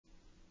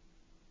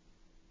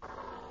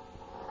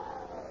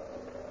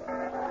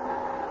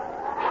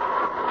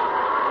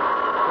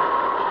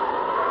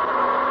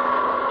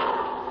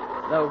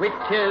The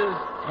Witch's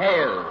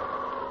Tale.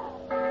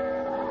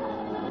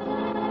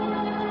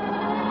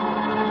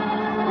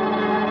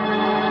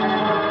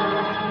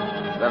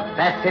 The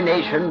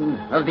fascination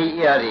of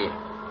the eerie,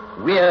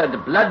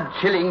 weird,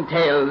 blood-chilling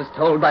tales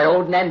told by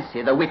old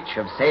Nancy, the witch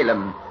of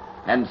Salem,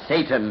 and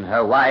Satan,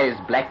 her wise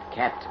black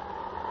cat.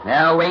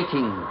 They're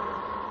waiting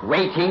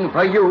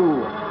for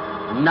you,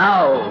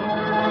 now.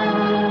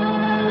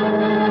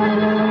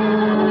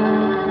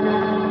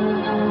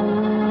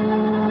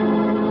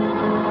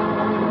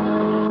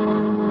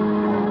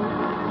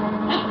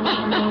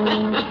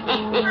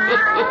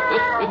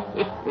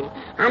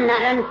 A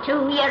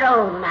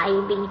 102-year-old I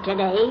be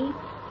today.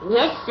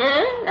 Yes,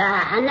 sir,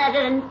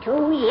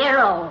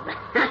 102-year-old.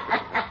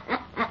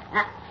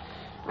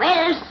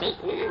 Well,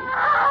 Satan,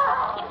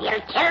 if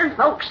you'll tell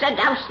folks to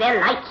douse their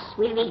lights,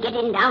 we'll be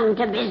getting down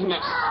to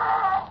business.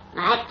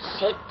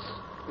 That's it.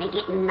 Make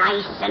it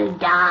nice and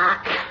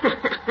dark.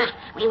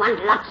 We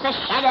want lots of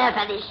shadow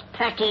for this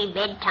pretty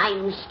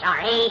bedtime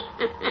story.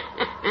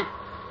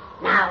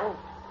 Now,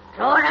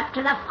 draw up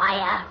to the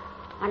fire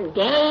and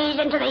gaze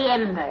into the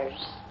embers.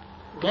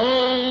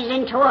 Gaze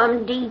into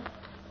 'em deep,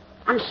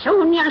 and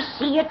soon you'll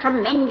see a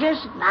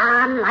tremendous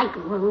barn-like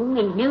room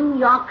in New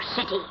York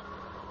City.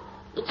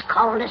 It's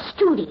called a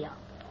studio.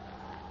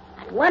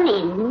 At one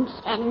end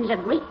stands a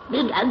great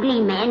big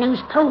ugly man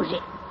who's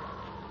posing.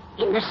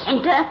 In the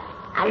center,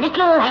 a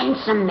little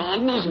handsome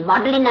man is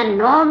modeling an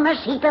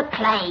enormous heap of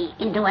clay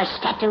into a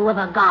statue of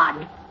a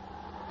god.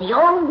 The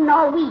old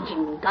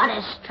Norwegian god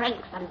of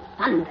strength and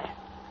thunder.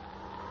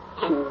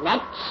 And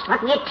that's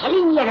what we're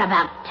telling you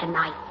about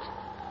tonight.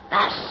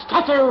 The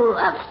statue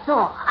of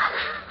Thor.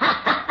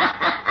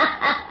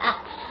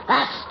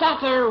 The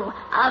statue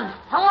of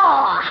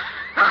Thor.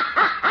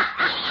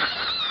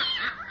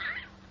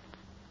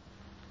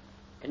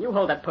 Can you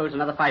hold that pose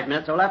another 5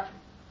 minutes, Olaf?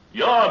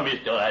 You're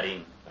Mr.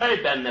 Adding.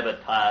 I've been never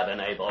tired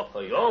and I've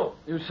offered you.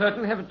 You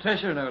certainly have a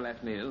treasure in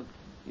Olaf, Neil.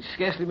 He's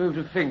scarcely moved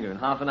a finger in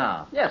half an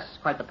hour. Yes,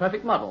 quite the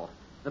perfect model.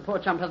 The poor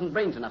chump hasn't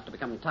brains enough to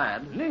become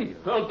tired. Neil?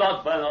 Well,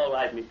 that's been all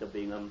right, Mr.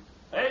 Bingham.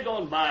 I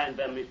don't mind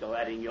them Mr.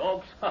 Adding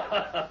yokes.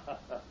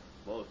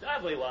 Most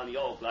everyone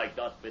yoke like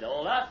that with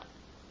Olaf.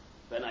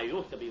 When I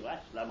used to be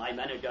wrestler, my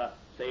manager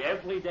say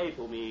every day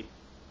to me,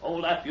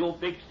 Olaf, you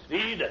big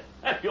Swede,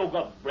 if you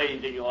got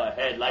brains in your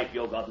head like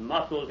you got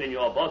muscles in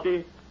your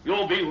body,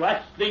 you'll be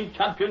wrestling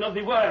champion of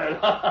the world.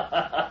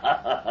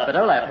 But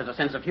Olaf has a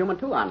sense of humor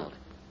too, Arnold.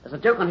 As a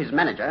joke on his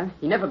manager,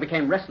 he never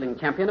became wrestling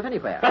champion of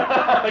anywhere.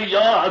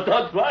 Yeah,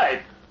 that's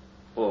right.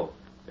 Oh,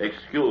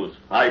 excuse,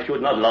 I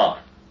should not laugh.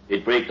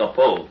 It breaks the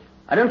pose.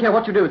 I don't care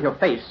what you do with your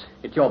face.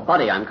 It's your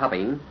body I'm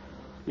copying.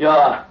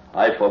 Yeah,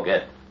 I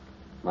forget.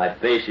 My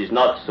face is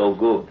not so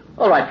good.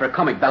 All right, for a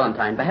comic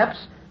Valentine,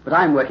 perhaps. But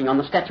I'm working on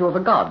the statue of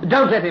a god.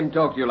 Don't let him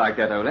talk to you like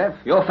that, Olaf.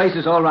 Your face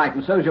is all right,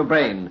 and so's your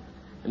brain.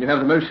 And you have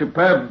the most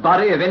superb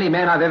body of any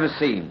man I've ever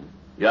seen.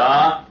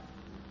 Yeah?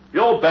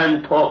 You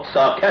been talk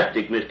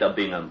sarcastic, Mr.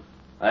 Bingham.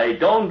 I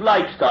don't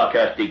like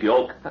sarcastic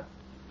yoke.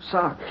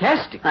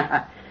 Sarcastic?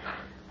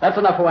 That's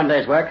enough for one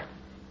day's work.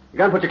 You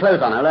go and put your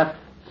clothes on, Olaf.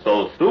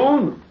 So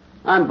soon?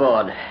 I'm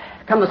bored.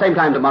 Come the same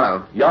time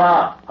tomorrow.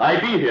 Yeah, I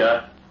be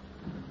here.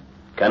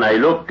 Can I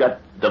look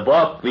at the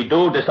work we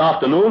do this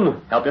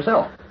afternoon? Help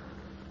yourself.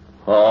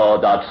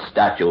 Oh, that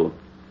statue.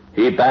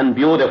 He been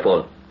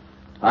beautiful.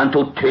 And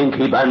to think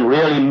he been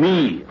really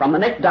me. From the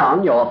neck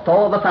down, you're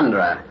Thor the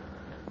Thunderer.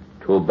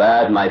 Too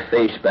bad my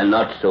face been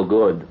not so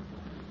good.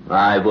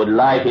 I would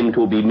like him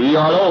to be me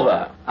all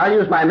over. I'll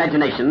use my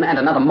imagination and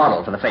another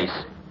model for the face.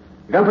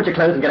 You go and put your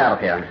clothes and get out of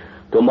here.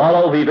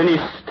 Tomorrow we finish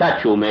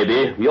statue,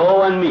 maybe. You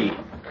and me.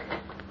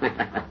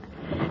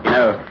 You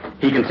know,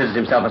 he considers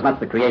himself as much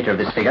the creator of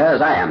this figure as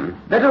I am.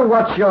 Better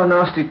watch your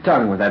nasty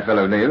tongue with that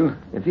fellow, Neil.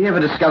 If he ever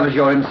discovers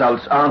your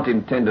insults aren't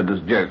intended as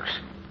jokes,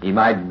 he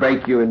might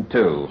break you in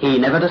two. He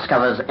never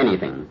discovers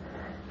anything.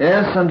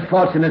 Yes,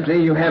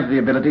 unfortunately, you have the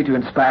ability to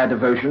inspire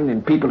devotion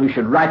in people who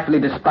should rightfully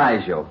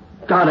despise you.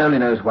 God only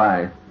knows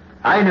why.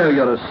 I know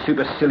you're a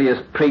supercilious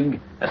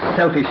prig, a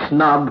selfish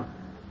snob,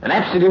 an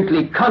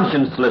absolutely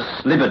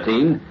conscienceless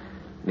libertine,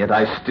 yet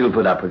I still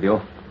put up with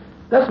you.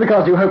 That's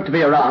because you hope to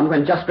be around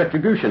when just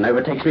retribution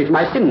overtakes me for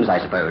my sins, I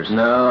suppose.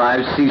 No,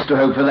 I've ceased to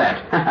hope for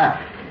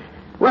that.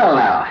 Well,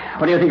 now,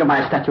 what do you think of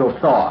my statue of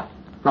Thor?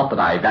 Not that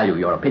I value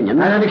your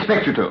opinion. I don't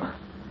expect you to.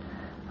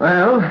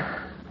 Well,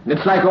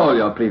 it's like all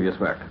your previous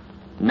work.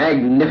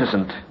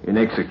 Magnificent in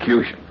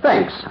execution.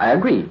 Thanks, I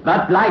agree.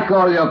 But like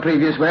all your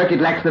previous work,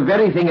 it lacks the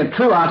very thing a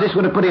true artist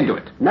would have put into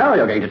it. Now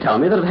you're going to tell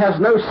me that it has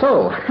no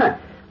soul.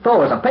 Thor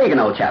was a pagan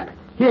old chap.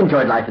 He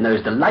enjoyed life in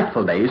those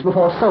delightful days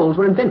before souls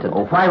were invented.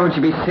 Oh, why won't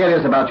you be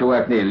serious about your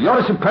work, Neil? You're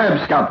a superb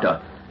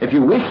sculptor. If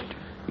you wished,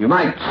 you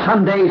might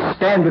someday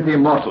stand with the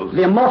immortals.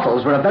 The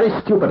immortals were a very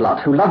stupid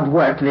lot who loved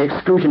work to the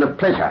exclusion of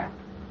pleasure.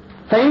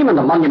 Fame and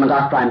a monument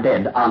after I'm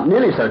dead aren't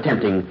nearly so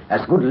tempting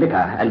as good liquor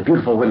and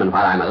beautiful women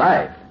while I'm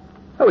alive.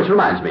 Oh, which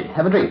reminds me,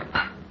 have a drink.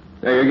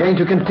 So you're going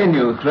to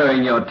continue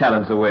throwing your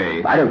talents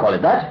away? I don't call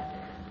it that.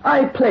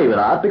 I play with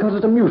art because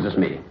it amuses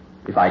me.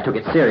 If I took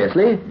it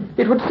seriously,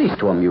 it would cease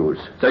to amuse.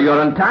 So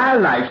your entire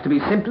life's to be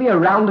simply a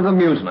round of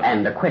amusement.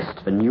 And a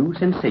quest for new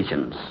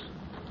sensations.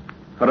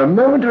 For a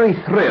momentary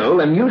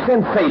thrill, a new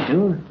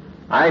sensation,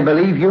 I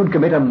believe you'd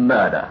commit a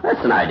murder.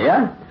 That's an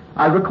idea.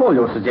 I'll recall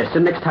your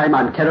suggestion next time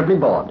I'm terribly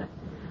bored.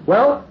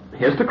 Well,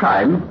 here's the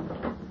crime.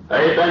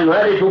 I've been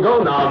ready to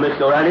go now,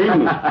 Mr.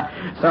 Redding.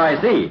 So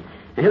I see.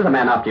 Here's a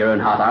man after your own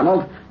heart,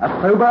 Arnold. A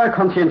sober,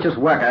 conscientious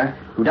worker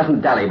who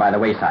doesn't dally by the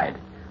wayside.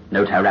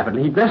 Note how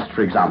rapidly he dressed,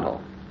 for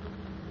example.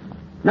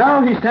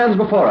 Now he stands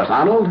before us,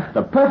 Arnold,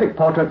 the perfect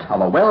portrait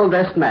of a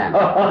well-dressed man.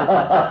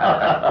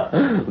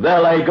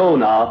 There I go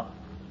now.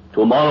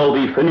 Tomorrow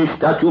we finish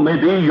statue,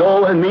 maybe,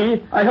 you and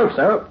me? I hope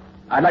so.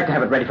 I'd like to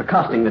have it ready for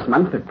casting this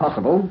month, if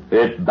possible.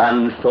 It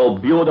been so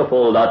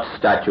beautiful, that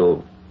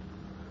statue.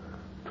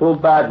 Too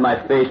bad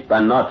my face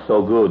been not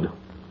so good.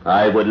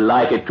 I would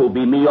like it to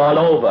be me all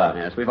over.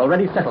 Yes, we've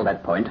already settled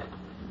that point.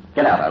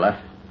 Get out, Olaf.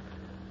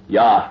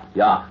 Yeah,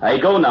 I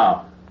go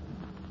now.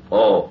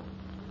 Oh,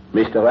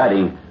 Mr.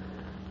 Redding,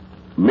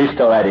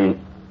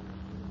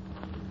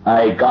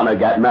 I gonna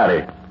get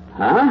married.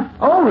 Huh?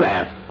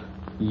 Olaf,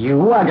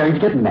 you are going to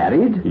get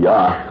married?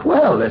 Yeah.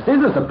 Well, this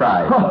is a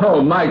surprise.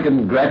 Oh, my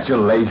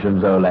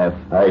congratulations, Olaf.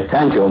 I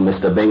thank you,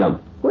 Mr.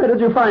 Bingham. Where did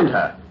you find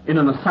her? In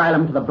an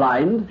asylum for the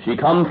blind? She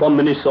come from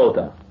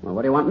Minnesota. Well,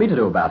 what do you want me to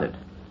do about it?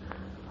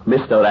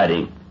 Mr.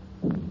 Redding,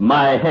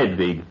 my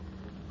Hedwig,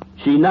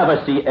 she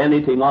never see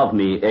anything of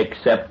me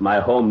except my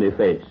homely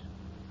face.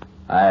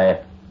 I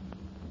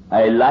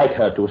like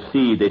her to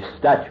see this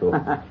statue.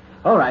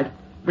 All right.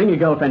 Bring your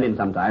girlfriend in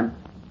sometime.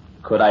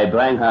 Could I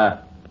bring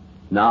her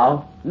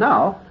now?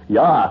 Now?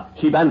 Yeah,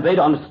 she been wait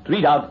on the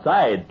street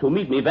outside to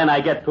meet me when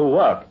I get to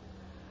work.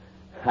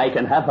 I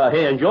can have her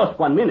here in just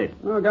 1 minute.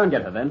 Oh, go and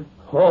get her then.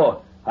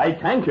 Oh, I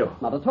thank you.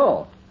 Not at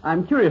all.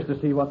 I'm curious to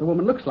see what the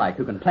woman looks like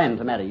who can plan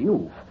to marry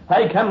you.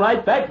 I come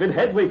right back with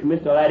Hedwig,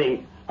 Mr.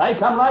 Redding. I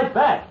come right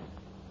back.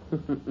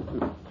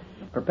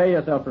 Prepare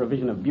yourself for a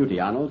vision of beauty,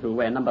 Arnold, who'll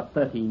wear number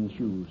 13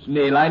 shoes.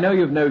 Neil, I know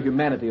you've no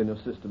humanity in your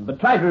system, but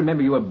try to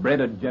remember you were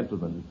bred a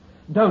gentleman.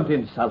 Don't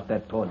insult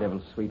that poor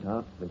devil's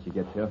sweetheart when she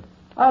gets here.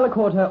 I'll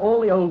accord her all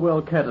the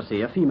old-world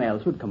courtesy a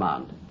female should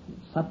command.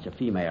 Such a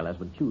female as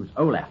would choose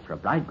Olaf for a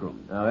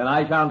bridegroom. Now, then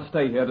I shan't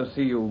stay here to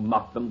see you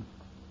mock them.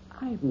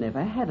 I've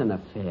never had an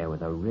affair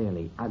with a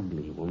really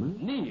ugly woman.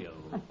 Neil!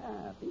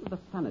 Think of the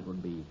fun it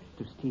would be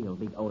to steal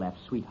big Olaf's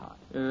sweetheart.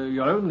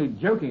 You're only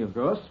joking, of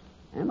course.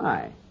 Am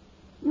I?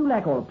 You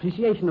lack all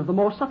appreciation of the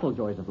more subtle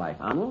joys of life,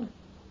 Arnold.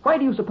 Why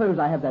do you suppose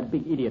I have that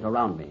big idiot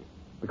around me?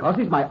 Because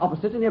he's my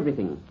opposite in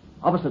everything.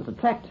 Opposites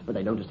attract, but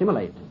they don't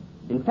assimilate.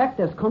 In fact,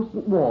 there's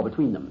constant war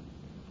between them.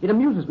 It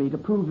amuses me to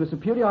prove the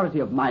superiority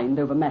of mind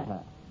over matter.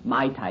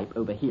 My type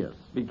over his.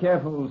 Be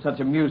careful such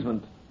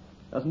amusement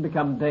doesn't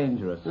become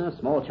dangerous. A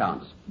small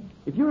chance.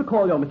 If you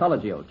recall your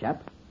mythology, old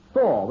chap,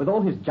 Thor, with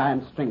all his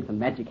giant strength and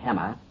magic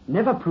hammer,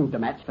 never proved a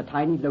match for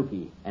tiny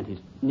Loki and his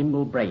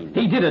nimble brain.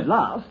 He did at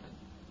last.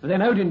 But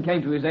then Odin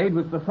came to his aid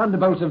with the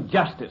thunderbolts of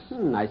justice.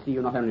 I see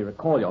you not only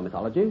recall your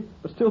mythology,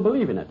 but still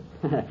believe in it.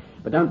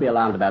 But don't be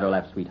alarmed about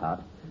Olaf's sweetheart.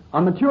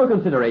 On mature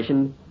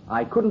consideration,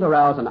 I couldn't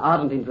arouse an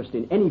ardent interest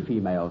in any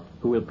female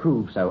who will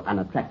prove so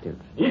unattractive.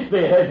 This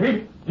way,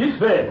 Hedwig.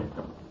 This way.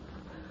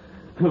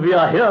 We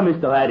are here,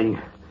 Mr. Redding.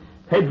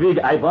 Hedwig,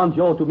 I want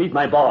you to meet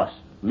my boss,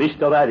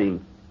 Mr.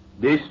 Redding.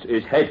 This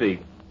is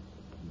Hedwig.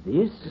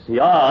 This?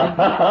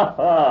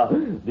 Yeah.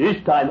 This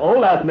time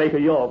Olaf make a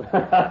joke.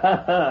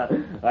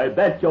 I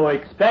bet you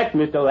expect,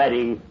 Mr.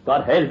 Redding,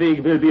 that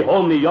Hedwig will be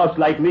homely just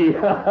like me.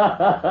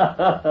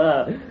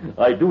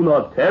 I do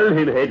not tell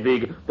him,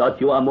 Hedwig, that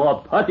you are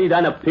more putty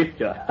than a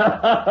picture.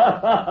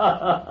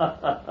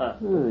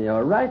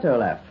 You're right,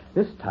 Olaf.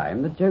 This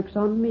time the joke's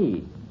on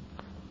me.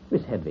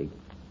 Miss Hedwig,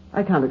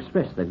 I can't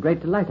express the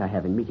great delight I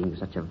have in meeting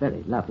such a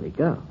very lovely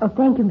girl. Oh,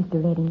 thank you,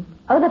 Mr. Redding.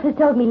 Olaf has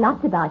told me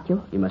lots about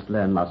you. You must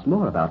learn lots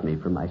more about me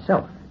from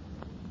myself.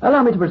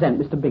 Allow me to present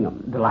Mr.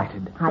 Bingham.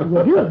 Delighted. How do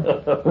you do?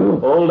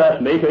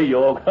 Olaf make a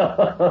joke.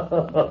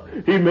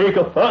 He make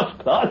a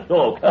first-class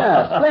joke.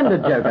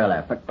 Splendid joke,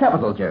 Olaf. A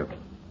capital joke.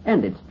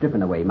 And it's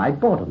driven away my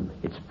boredom.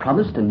 It's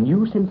promised a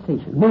new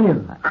sensation.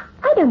 Neil.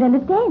 I don't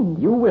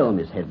understand. You will,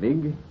 Miss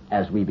Hedwig,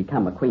 as we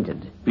become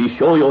acquainted. We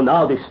show you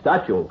now this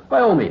statue.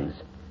 By all means.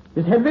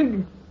 Miss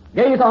Hedwig,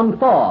 gaze on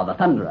Thor, the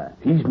Thunderer.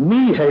 He's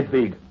me,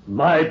 Hedwig.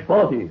 My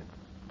body.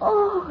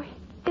 Oh,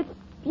 it's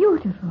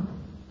beautiful.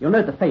 You'll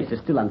note the face is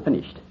still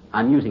unfinished.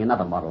 I'm using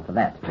another model for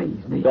that.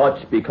 Please, Neil.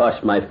 That's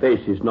because my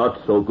face is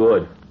not so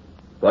good.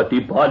 But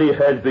the body,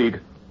 Hedwig,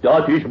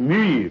 that is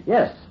me.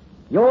 Yes,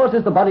 yours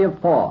is the body of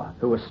Thor,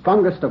 who was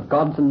strongest of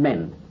gods and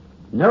men.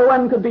 No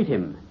one could beat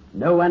him.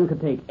 No one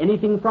could take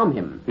anything from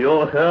him.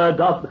 You heard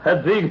that,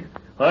 Hedwig?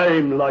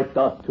 I'm like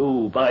that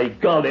too, by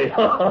golly.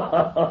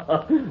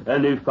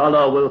 Any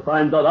fellow will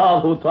find that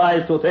out who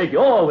tries to take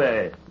your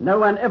way. No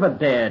one ever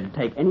dared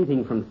take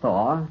anything from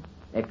Thor,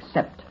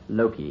 except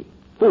Loki.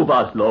 Who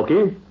was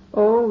Loki?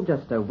 Oh,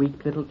 just a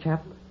weak little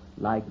chap,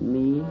 like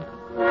me.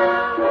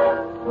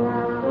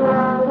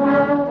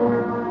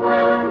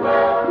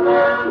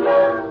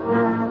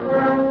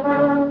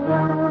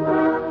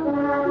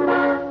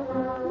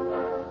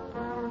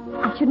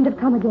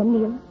 again,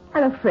 Neil.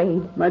 I'm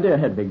afraid. My dear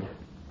Hedvig,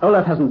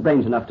 Olaf hasn't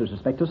brains enough to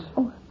suspect us.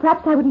 Oh,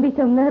 perhaps I wouldn't be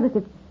so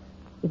nervous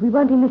if we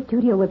weren't in the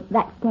studio with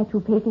that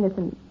statue facing us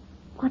and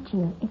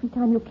watching us every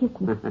time you kiss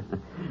me.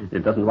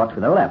 It doesn't watch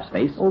with Olaf's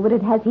face. Oh, but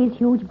it has his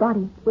huge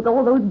body with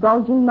all those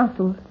bulging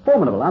muscles.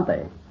 Formidable, aren't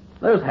they?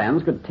 Those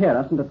hands could tear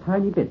us into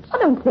tiny bits. Oh,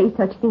 don't say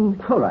such things.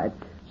 All right,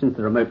 since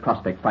the remote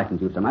prospect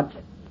frightens you so much.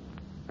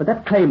 But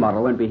that clay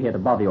model won't be here to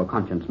bother your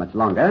conscience much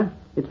longer.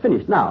 It's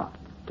finished now.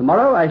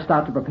 Tomorrow I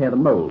start to prepare the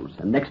molds,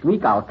 and next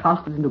week I'll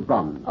cast it into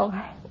bronze. Oh,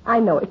 I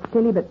know it's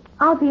silly, but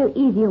I'll feel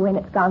easier when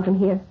it's gone from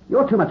here.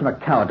 You're too much of a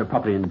coward to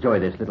properly enjoy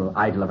this little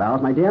idol of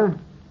ours, my dear.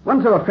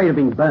 One so afraid of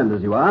being burned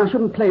as you are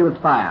shouldn't play with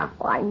fire.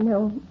 Oh, I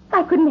know.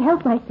 I couldn't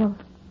help myself.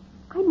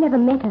 I'd never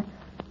met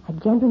a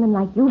gentleman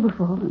like you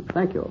before.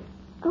 Thank you.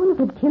 Olaf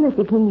would kill us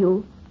if he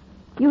knew.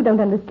 You don't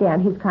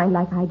understand his kind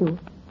like I do.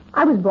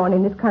 I was born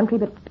in this country,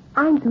 but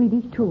I'm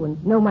Swedish too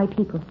and know my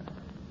people.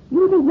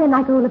 You think men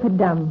like Olaf are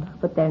dumb,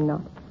 but they're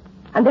not.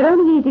 And they're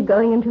only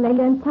easygoing until they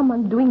learn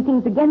someone's doing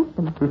things against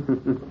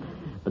them.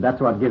 But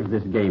that's what gives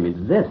this game its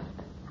zest.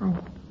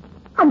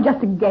 I'm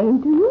just a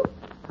game to you.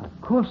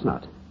 Of course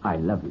not. I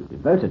love you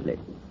devotedly.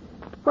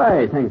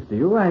 Why, thanks to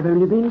you, I've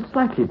only been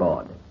slightly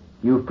bored.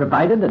 You've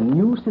provided a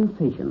new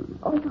sensation.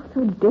 Oh, you're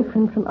so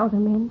different from other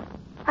men.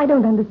 I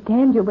don't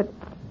understand you, but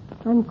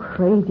I'm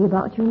crazy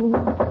about you,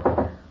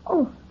 Neil.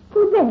 Oh,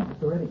 who's there?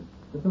 Mr.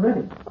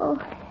 Redding.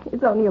 Oh,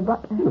 it's only a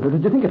butler. Who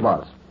did you think it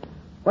was?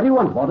 What do you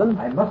want, Warden?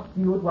 I must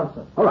see you at once,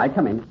 sir. All right,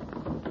 come in.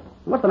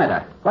 What's the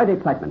matter? Why the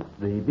excitement?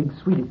 The big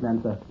Swedish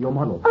man, sir. Your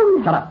model.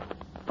 Oh, Shut up.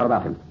 What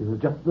about him? He was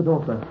just at the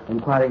door, sir,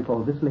 inquiring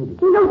for this lady.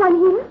 you know I'm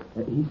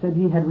here? He said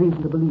he had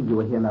reason to believe you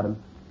were here,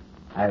 madam.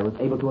 I was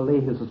able to allay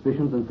his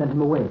suspicions and sent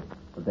him away.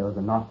 But there was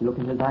a nasty look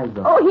in his eyes,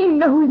 though. Oh, he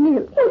knows,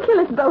 Neil. He'll kill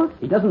us both.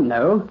 He doesn't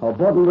know, or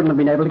Borden wouldn't have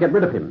been able to get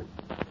rid of him.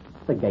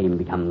 The game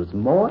becomes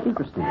more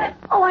interesting.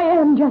 Oh, I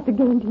am just a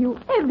game to you.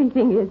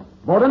 Everything is.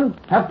 Borden,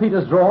 have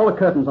Peters draw all the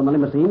curtains on the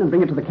limousine and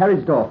bring it to the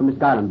carriage door for Miss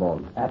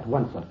Geilenborn. At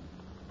once, sir.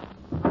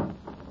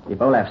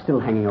 If Olaf's still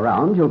hanging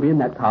around, you'll be in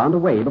that car and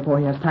away before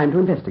he has time to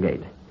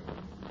investigate.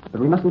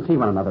 But we mustn't see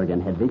one another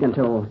again, Hedvig,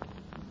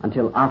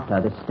 until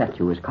after this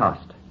statue is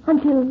cast.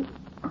 Until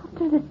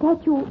after the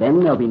statue...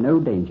 Then there'll be no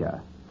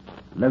danger.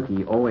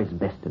 Loki always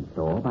bested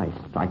Thor by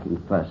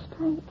striking first.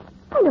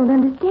 I don't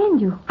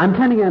understand you. I'm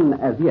planning an,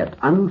 as yet,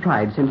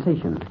 untried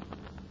sensation.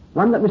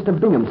 One that Mr.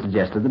 Bingham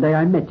suggested the day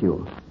I met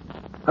you.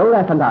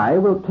 Olaf and I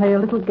will play a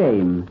little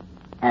game,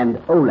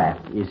 and Olaf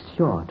is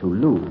sure to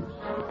lose.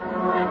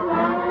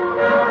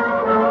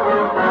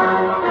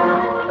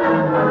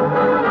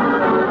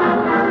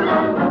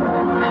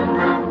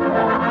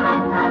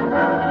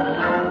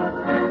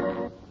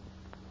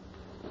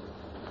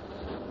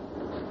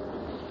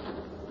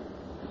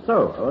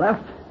 So, Olaf,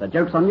 the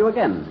joke's on you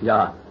again.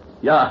 Yeah.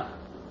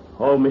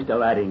 Oh, Mr.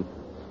 Ladding,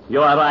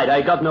 you are right.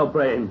 I got no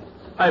brain.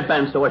 I've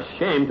been so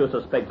ashamed to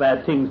suspect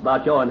bad things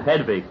about you and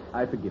Hedvig.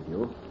 I forgive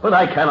you. But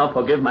I cannot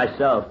forgive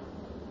myself.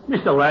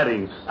 Mr.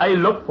 Ladding, I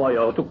looked for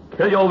you to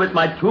kill you with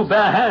my two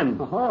bare hands.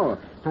 Oh,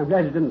 I'm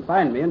glad you didn't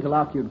find me until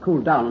after you'd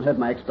cooled down and heard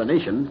my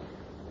explanation.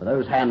 For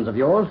those hands of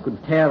yours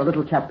could tear a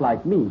little chap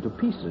like me to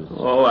pieces.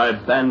 Oh,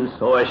 I've been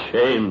so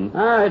ashamed.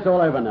 It's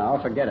all over now.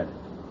 Forget it.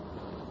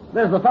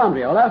 There's the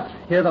foundry, Olaf.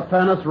 Hear the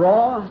furnace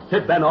roar?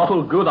 It's been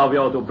awful good of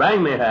you to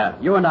bring me here.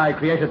 You and I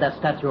created that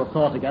statue of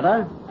Thor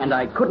together, and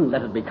I couldn't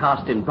let it be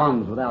cast in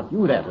bronze without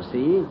you there to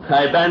see.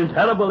 I've been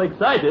terrible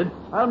excited.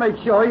 I'll make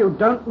sure you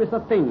don't miss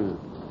a thing.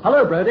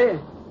 Hello, Brody.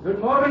 Good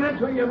morning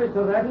to you,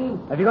 Mr.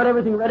 Redding. Have you got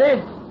everything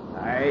ready?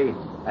 Aye,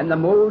 and the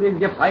mold of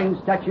your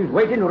fine statues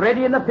waiting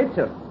ready in the pit,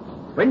 sir.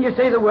 When you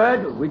say the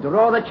word, we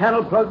draw the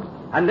channel plug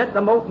and let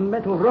the molten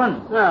metal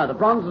run. The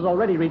bronze has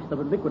already reached the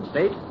liquid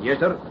state. Yes,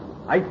 sir.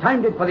 I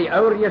timed it for the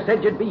hour you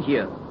said you'd be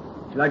here.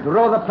 Shall I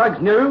draw the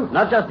plugs now?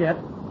 Not just yet.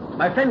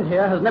 My friend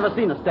here has never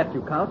seen a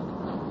statue cast.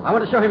 I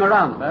want to show him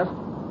around first.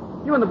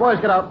 You and the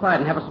boys get outside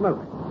and have a smoke.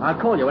 I'll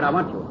call you when I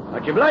want you.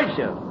 Much obliged,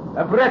 sir.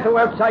 A breath of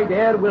outside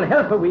air will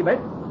help a wee bit.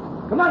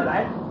 Come on,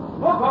 lads.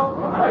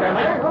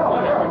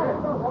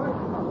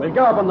 We'll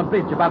go up on the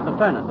bridge above the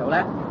furnace,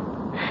 Olaf.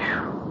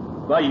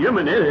 Why, you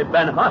minute, it's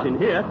been hot in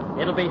here.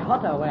 It'll be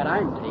hotter where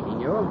I'm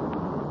taking you.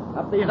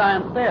 Up these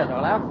iron stairs,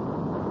 Olaf.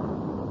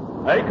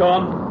 I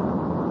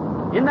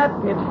come. In that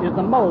pit is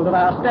the mold of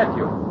our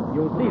statue.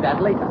 You'll see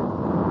that later.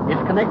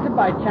 It's connected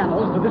by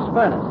channels to this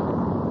furnace.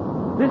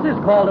 This is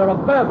called a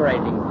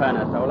reverberating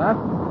furnace, Olaf.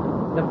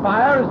 The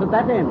fire is at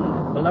that end,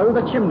 below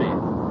the chimney.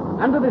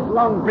 Under this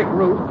long brick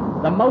roof,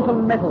 the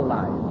molten metal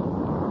lies.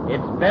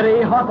 It's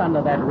very hot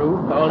under that roof,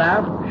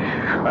 Olaf.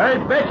 I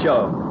bet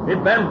you.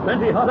 It's been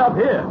plenty hot up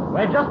here.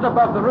 We're just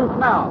above the roof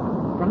now.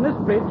 From this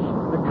bridge,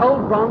 the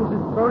cold bronze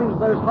is thrown into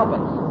those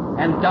hoppers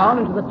and down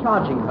into the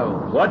charging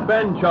holes. What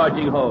been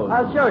charging holes?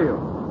 I'll show you.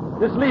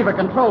 This lever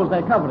controls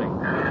their covering.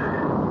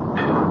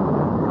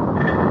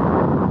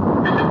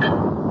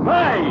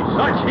 My,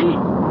 such heat.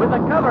 With the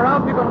cover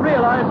out, you can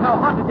realize how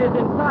hot it is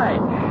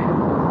inside.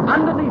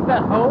 Underneath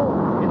that hole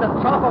is a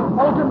trough of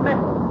molten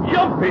metal.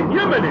 Jumping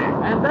Yemeni!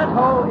 And that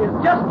hole is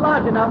just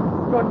large enough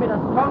to admit a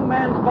strong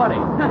man's body.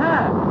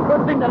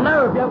 Good thing to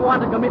know if you ever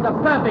want to commit a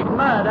perfect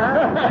murder.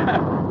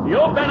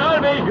 You've been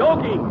always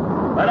joking,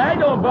 but I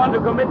don't want to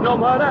commit no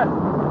murder.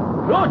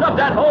 Close up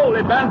that hole,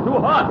 it been too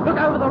hot. Look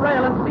over the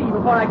rail and see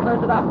before I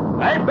close it up.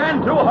 I've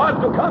been too hot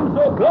to come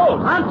so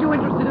close. Aren't you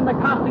interested in the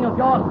casting of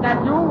your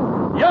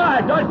statue?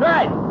 Yeah, that's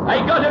right.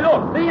 I got to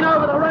look. Lean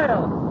over the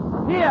rail.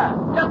 Here,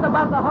 just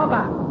above the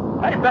hopper.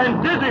 I've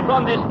been dizzy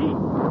from this heat.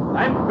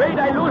 I'm afraid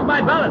I lose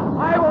my balance.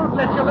 I won't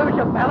let you lose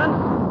your balance.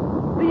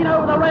 Lean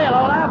over the rail,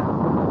 Olaf.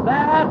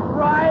 That's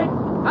right.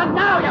 And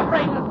now, you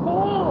brainless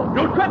fool.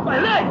 You trip my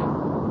legs.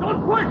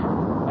 Don't push.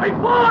 I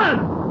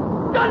fall.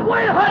 Don't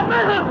wait, hot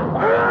metal.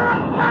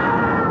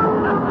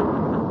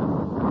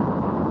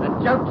 The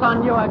joke's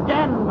on you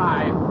again,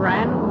 my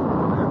friend.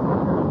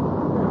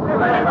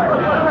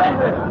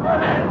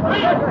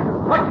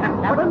 What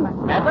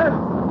happened? Matter?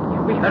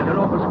 We heard an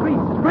awful scream.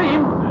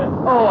 Scream?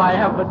 Oh, I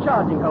have the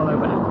charging hole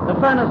open. The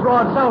furnace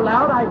roared so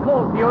loud I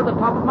called for you at the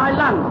top of my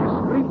lungs. You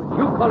scream?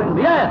 You calling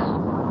me? Yes.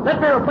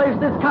 Let me replace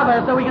this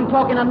cover so we can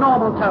talk in a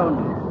normal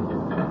tone.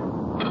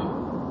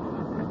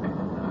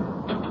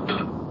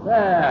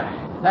 There.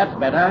 That's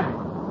better.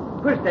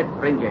 Where's that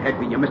friend you had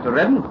with you, Mr.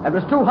 Redden? It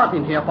was too hot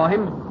in here for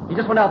him. He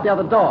just went out the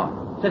other door.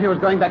 Said he was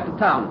going back to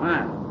town.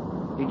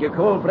 Did you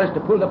call for us to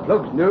pull the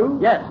plugs new?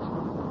 Yes.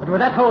 But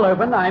with that hole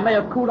open, I may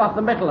have cooled off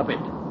the metal a bit.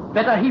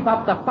 Better heap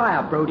up the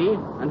fire, Brody,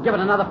 and give it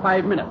another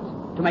 5 minutes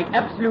to make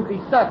absolutely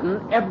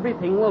certain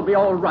everything will be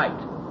all right.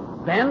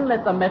 Then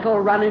let the metal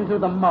run into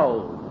the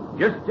mold.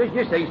 Just as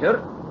you say,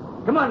 sir.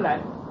 Come on,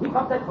 lad. Heap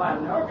up that fire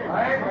now.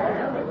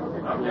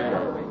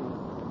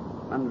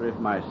 Wonder if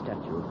my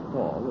statue of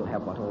Thor will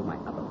have what all my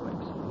other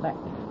works lack.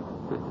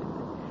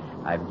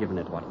 I've given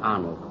it what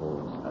Arnold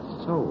calls a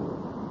soul.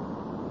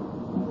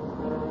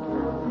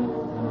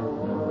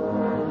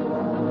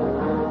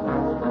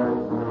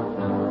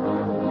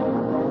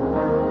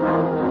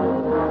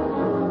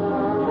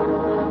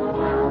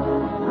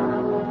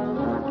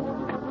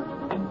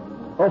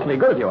 Awfully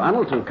good of you,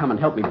 Arnold, to come and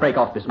help me break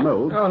off this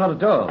mold. Oh, not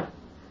at all.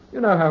 You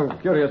know how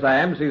curious I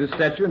am to see the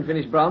statue in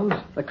finished bronze.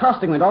 The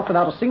casting went off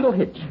without a single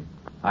hitch.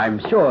 I'm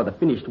sure the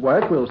finished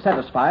work will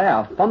satisfy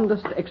our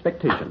fondest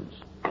expectations.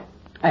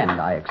 And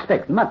I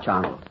expect much,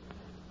 Arnold.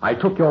 I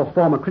took your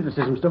former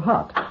criticisms to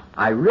heart.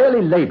 I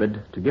really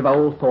labored to give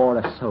old Thor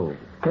a soul.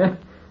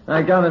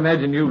 I can't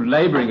imagine you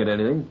laboring at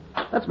anything.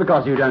 That's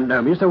because you don't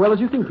know me so well as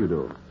you think you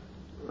do.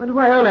 Wonder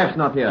why Olaf's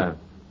not here.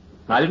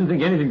 I didn't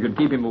think anything could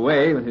keep him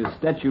away when his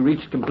statue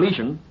reached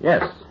completion.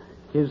 Yes,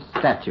 his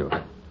statue.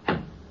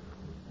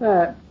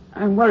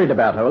 I'm worried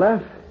about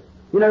Olaf.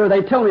 You know,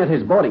 they tell me at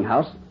his boarding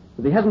house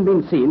that he hasn't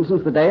been seen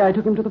since the day I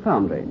took him to the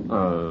foundry.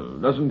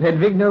 Doesn't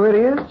Hedvig know where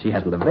he is? She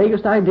hasn't the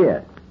vaguest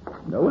idea.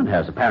 No one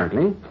has,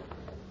 apparently.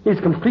 He's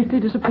completely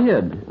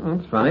disappeared.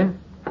 That's funny.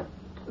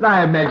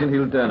 I imagine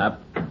he'll turn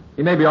up.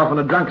 He may be off on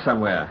a drunk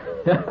somewhere.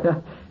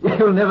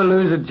 You'll never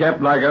lose a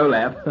chap like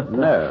Olaf.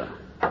 No.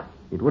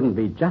 It wouldn't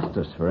be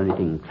justice for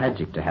anything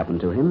tragic to happen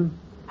to him.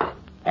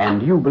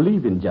 And you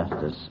believe in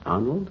justice,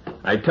 Arnold?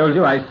 I told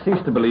you I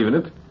ceased to believe in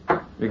it.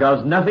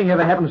 Because nothing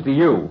ever happens to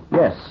you.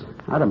 Yes,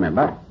 I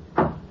remember.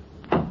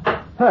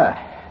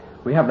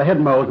 We have the head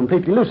mold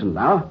completely loosened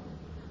now.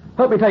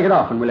 Help me take it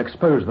off and we'll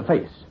expose the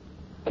face.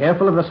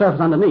 Careful of the surface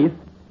underneath.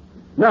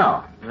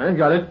 Now. I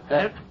got it.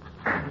 There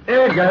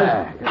it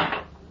goes.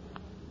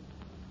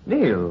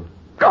 Neil.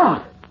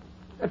 God!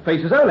 That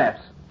face is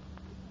Olaf's.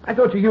 I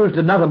thought you used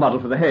another model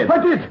for the head.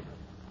 I did.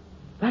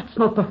 That's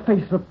not the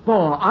face of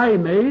Thor I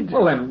made.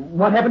 Well, then,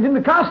 what happened in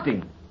the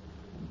casting?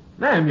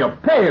 Man, you're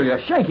pale,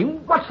 you're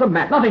shaking. What's the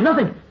matter?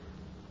 Nothing.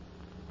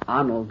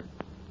 Arnold,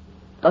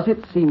 does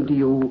it seem to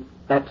you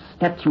that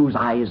statue's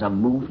eyes are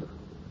moving?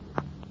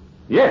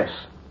 Yes.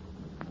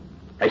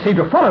 They seem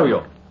to follow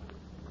you.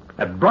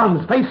 That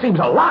bronze face seems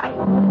alive.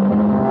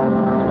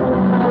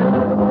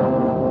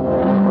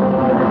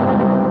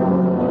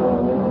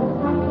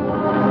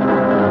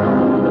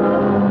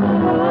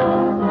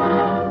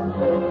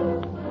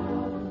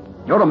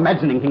 You're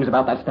imagining things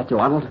about that statue,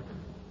 Arnold.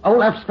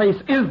 Olaf's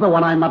face is the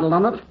one I muddled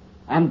on it,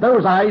 and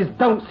those eyes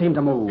don't seem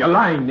to move. You're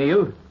lying,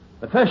 Neil.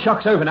 The first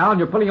shock's over now, and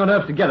you're pulling your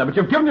nerves together, but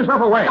you've given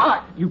yourself away.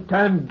 You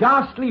turned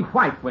ghastly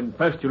white when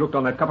first you looked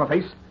on that copper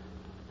face.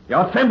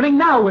 You're trembling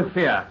now with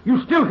fear.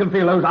 You still can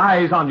feel those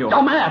eyes on you.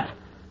 You're mad.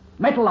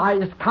 Metal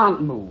eyes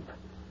can't move.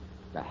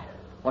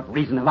 What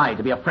reason have I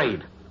to be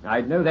afraid?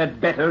 I'd know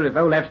that better if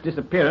Olaf's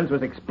disappearance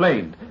was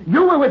explained.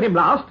 You were with him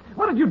last.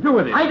 What did you do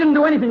with him? I didn't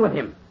do anything with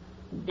him.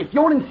 If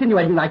you're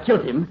insinuating that I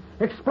killed him,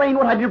 explain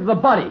what I did with the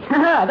body.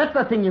 That's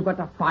the thing you've got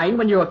to find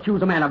when you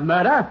accuse a man of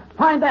murder.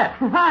 Find that.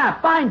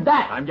 Find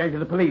that. I'm going to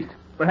the police.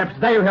 Perhaps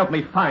they'll help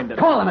me find it.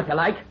 Call them if you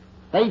like.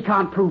 They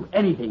can't prove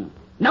anything.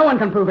 No one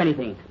can prove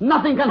anything.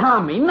 Nothing can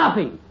harm me.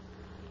 Nothing.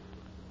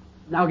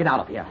 Now get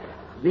out of here.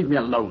 Leave me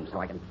alone so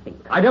I can think.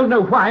 I don't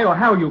know why or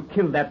how you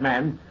killed that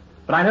man,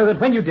 but I know that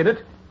when you did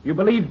it, you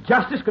believed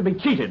justice could be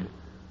cheated.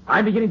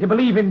 I'm beginning to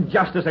believe in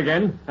justice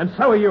again, and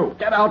so are you.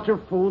 Get out,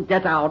 you fool.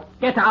 Get out.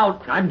 Get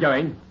out. I'm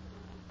going.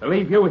 To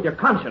leave you with your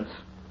conscience.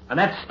 And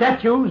that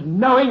statue's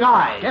knowing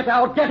eyes. Get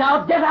out, get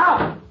out, get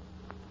out!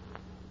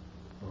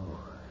 Oh,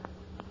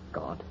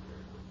 God.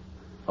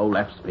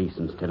 Olaf's face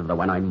instead of the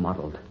one I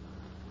modeled.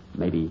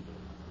 Maybe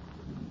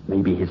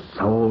his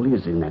soul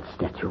is in that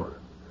statue.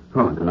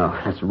 Oh, no,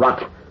 that's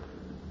rot.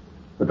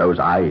 But those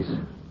eyes,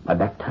 my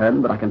back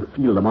turned, but I can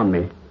feel them on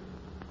me.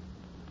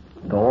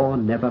 Thor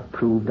never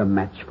proved a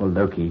match for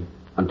Loki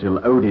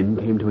until Odin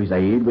came to his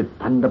aid with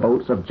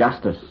thunderbolts of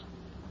justice.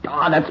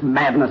 Ah, that's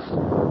madness.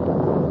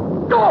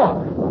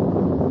 Thor!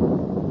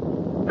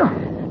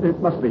 It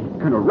must be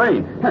going to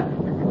rain.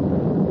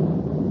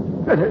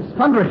 It's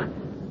thundering.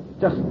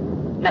 Just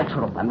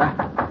natural thunder.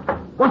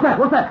 What's that?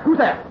 What's that? Who's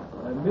there?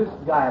 Miss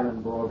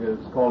Geilenborg is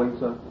calling,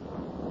 sir.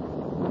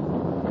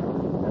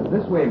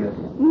 This way, miss.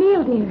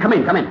 Neil, dear. Come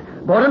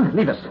in. Borden,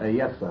 leave us.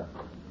 Yes, sir.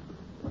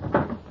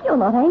 You're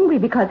not angry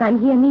because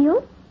I'm here,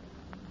 Neil.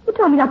 You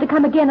told me not to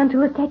come again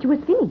until the statue was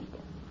finished.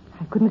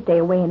 I couldn't stay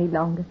away any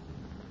longer.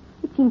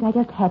 It seemed I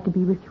just had to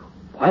be with you.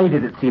 Why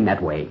did it seem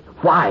that way?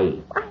 Why?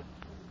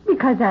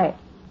 Because I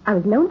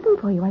was lonesome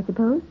for you, I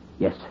suppose.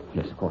 Yes,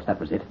 of course, that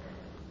was it.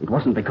 It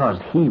wasn't because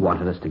he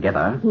wanted us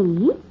together.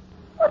 He?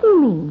 What do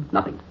you mean?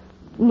 Nothing.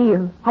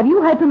 Neil, have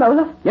you heard from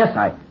Olaf? Yes,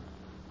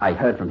 I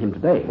heard from him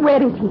today.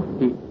 Where is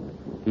he?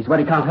 He's where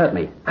he can't hurt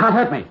me. Can't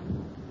hurt me.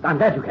 I'm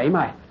glad you came.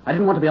 I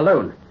didn't want to be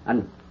alone.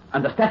 And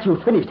the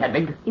statue's finished,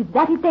 Hedvig. Is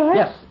that it there?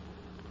 Yes.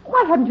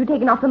 Why haven't you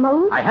taken off the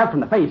mold? I have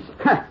from the face.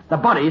 The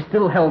body's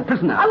still held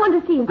prisoner. I want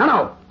to see it.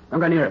 No. Don't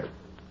go near it.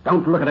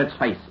 Don't look at its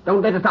face.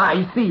 Don't let its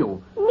eyes see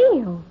you.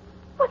 Neil,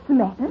 what's the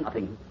matter?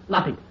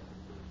 Nothing.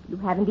 You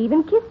haven't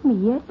even kissed me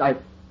yet.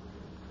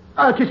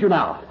 I'll kiss you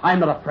now. I'm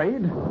not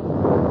afraid.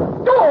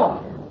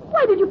 Door!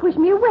 Why did you push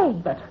me away?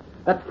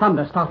 That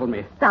thunder startled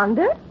me.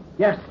 Thunder?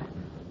 Yes.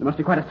 There must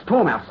be quite a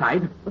storm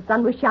outside. The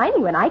sun was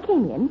shining when I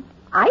came in.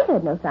 I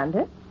heard no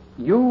thunder.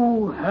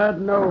 You heard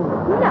no...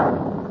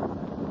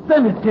 No.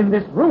 Then it's in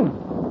this room.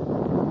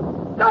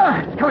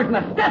 It's coming from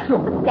the statue.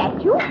 The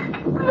statue?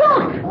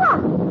 Look!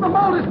 What? The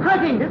mold is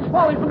cracking. It's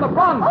falling from the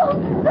bronze. Oh,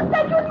 the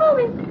statue is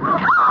moving. Oh,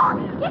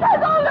 it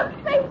has all of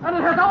face. And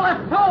it has all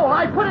its soul.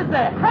 I put it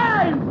there.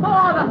 Hey,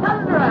 Thor the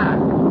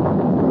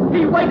Thunderer.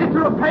 He waited to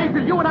repay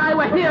till you and I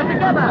were here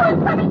together. Oh,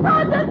 it's coming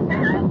towards us.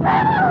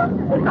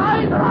 His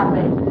eyes are on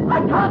me. I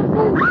can't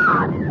move.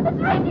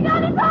 It's raging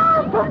on its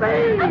arms. For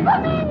me. And for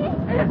me.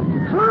 It's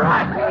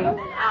cracking.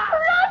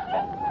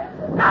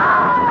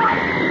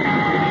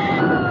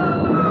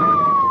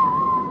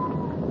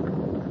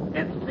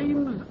 It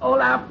seems,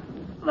 Olaf,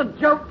 the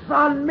joke's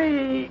on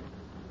me.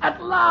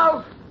 At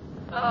last.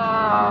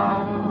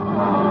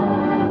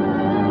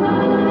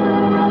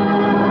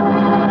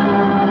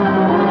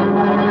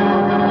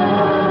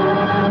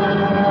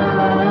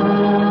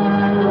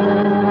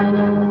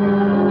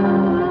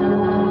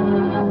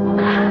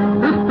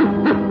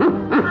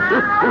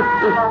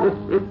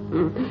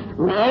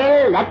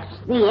 Well, that's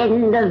the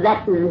end of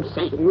that one,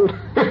 Satan.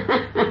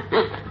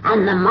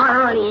 And the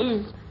moral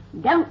is,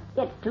 don't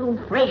get too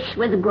fresh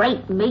with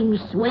great big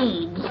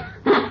Swedes.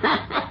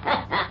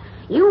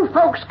 You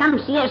folks come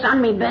see us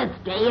on me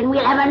birthday, and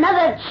we'll have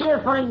another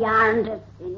cheerful yarn to sing.